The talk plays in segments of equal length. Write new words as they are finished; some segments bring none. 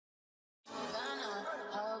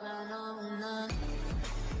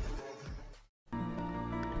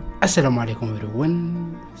السلام عليكم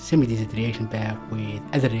everyone. Samir this reaction back with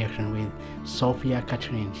other reaction with СОФИЯ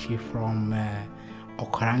Katrin. She from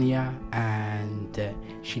Ukraine and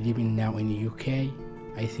she living now in the UK.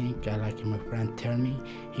 I think like my friend tell me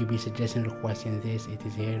he be suggesting requesting this. It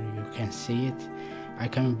is here, you can see it. I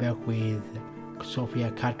coming back with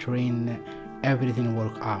СОФИЯ Katrin. Everything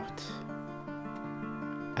work out.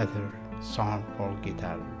 Other song for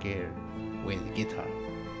guitar gear with guitar.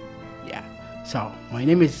 Yeah. So my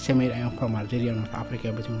name is Samir. I am from Algeria, North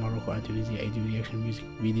Africa, between Morocco and Tunisia. I do reaction music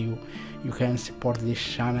video. You can support this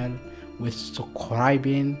channel with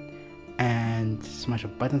subscribing and smash a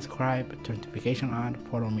button subscribe, turn notification on,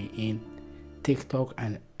 follow me in TikTok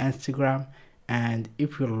and Instagram. And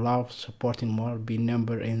if you love supporting more, be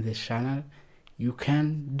member in this channel, you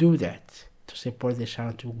can do that to support the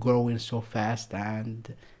channel to growing so fast.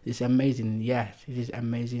 And it's amazing. Yes, it is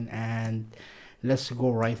amazing. And let's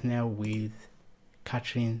go right now with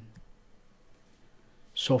Katrin,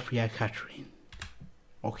 СОФИЯ Katrin.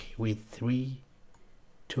 Okay, with 3,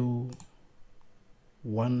 2,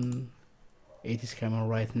 1. It is coming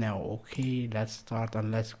right now. Okay, let's start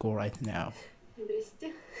and let's go right now.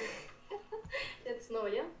 Здрасте. Это снова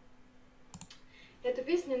я. Эту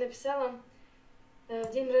песню я написала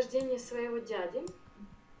в день рождения своего дяди.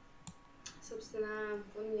 Собственно,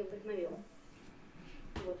 он меня вдохновил.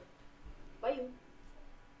 Вот. Пою.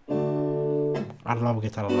 I love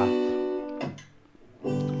guitar a lot.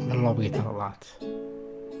 I love guitar a lot.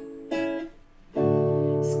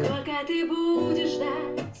 Сколько ты будешь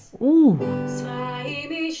ждать свои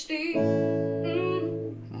мечты?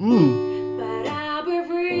 Пора бы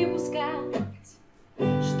выпускать,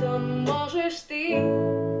 что можешь ты.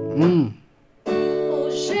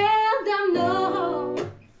 Уже давно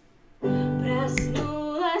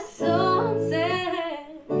проснулось солнце,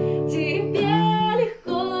 тебе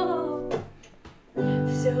легко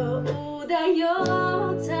все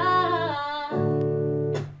удаётся.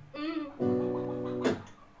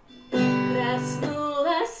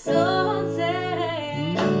 Проснулось солнце,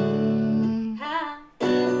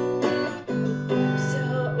 все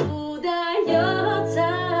удаётся.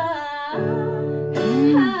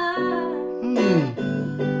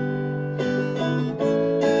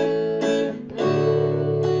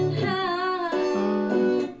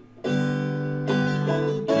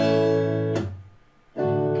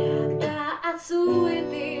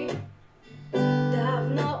 Суеты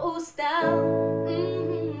давно устал.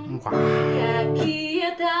 Какие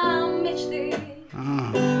там мечты,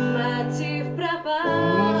 мотив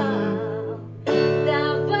пропал.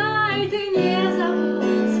 Давай ты не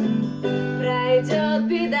забудь, пройдет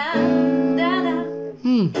беда, да-да.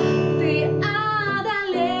 Ты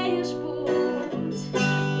одолеешь путь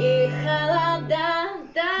и холода,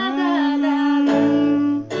 да-да-да.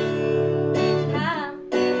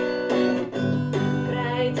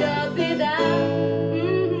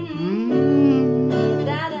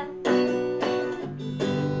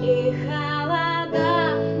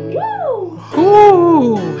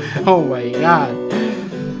 Oh my god.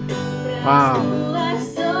 Wow.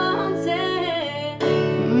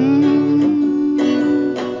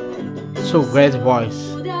 So great voice.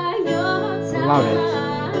 Love it.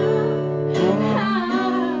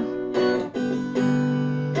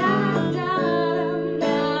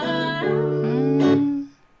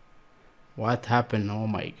 What happened? Oh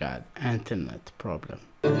my god. Internet problem.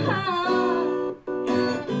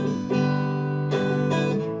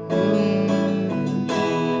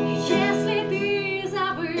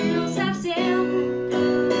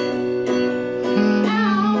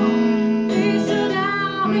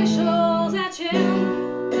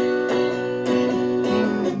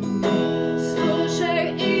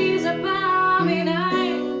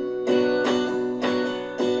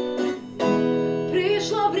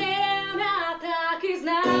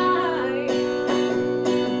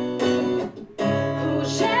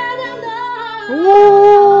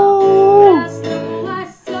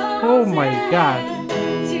 Oh my god.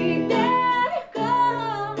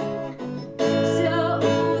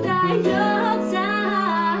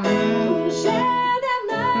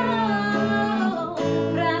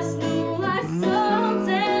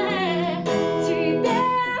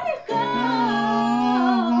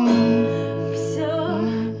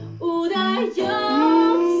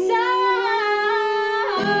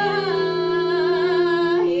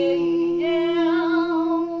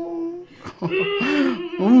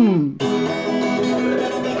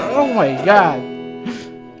 Oh my god.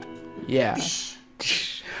 Yeah.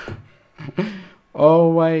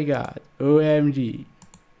 Oh my god. OMG.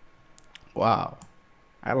 Wow.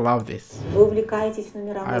 I love this. Вы увлекаетесь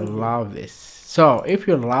номерами. I love this. So if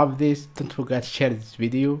you love this, don't forget to share this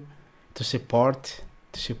video to support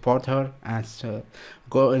her, and so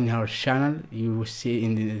go in her channel. You will see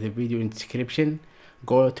in the video in description.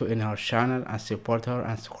 Go to in her channel and support her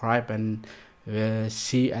and subscribe and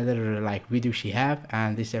see other like videos she have,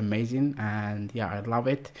 and this is amazing, and yeah, I love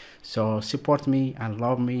it. So support me and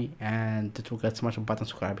love me, and don't forget to smash the button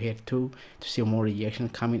subscribe here too to see more reaction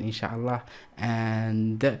coming inshallah.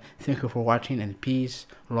 And thank you for watching, and peace,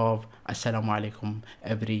 love, assalamu alaikum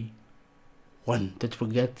everyone. Don't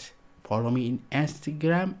forget, follow me in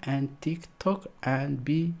Instagram and TikTok, and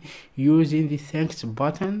be using the thanks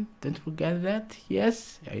button. Don't forget that.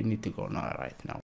 Yes, I need to go now right now.